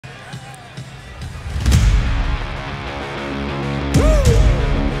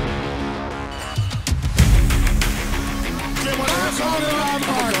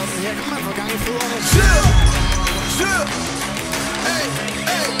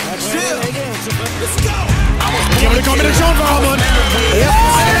Let's go. Giving a combination for Hamon.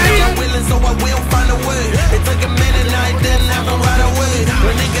 So I will find a way. It took a minute, I didn't have to right away.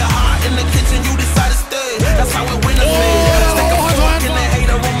 When they get hot in the kitchen, you decide to stay. That's how it winners made. Stick a fork in the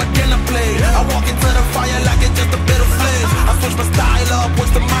hater on my dinner plate. I walk into the fire like it's just a bit of flames. I switch my style up, watch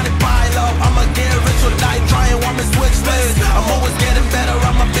the money pile up. I'ma get rich or die trying, want me switch lanes. I'm always getting better,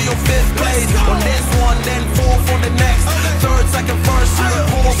 I'ma be on 5th place. On this one, then 4th on the next. 3rd, 2nd, 1st,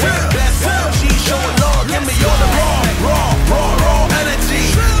 4th, best. She showing love, give me all the raw energy.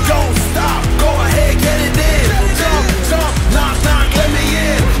 Don't stop, go ahead, get it in. Jump, knock, let me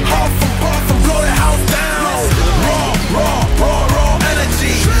in. Huff and puff and blow the house down. Raw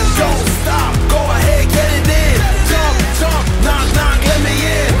energy. Don't stop, go ahead, get it in. Jump, knock, let me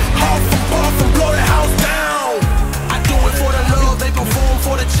in. Huff and puff and blow the house down. I do it for the love, they perform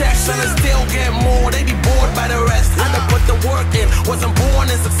for the checks, and I still get more. They be bored by the rest. I done put the work in, wasn't born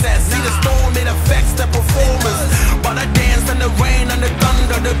in success. See the storm, it affects the performance. But I dance in the rain and the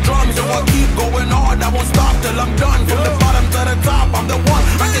thunder, the drums. So I keep going hard, I won't stop till I'm done. From the bottom to the top, I'm the one.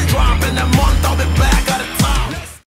 I can drop in a month, I'll be back.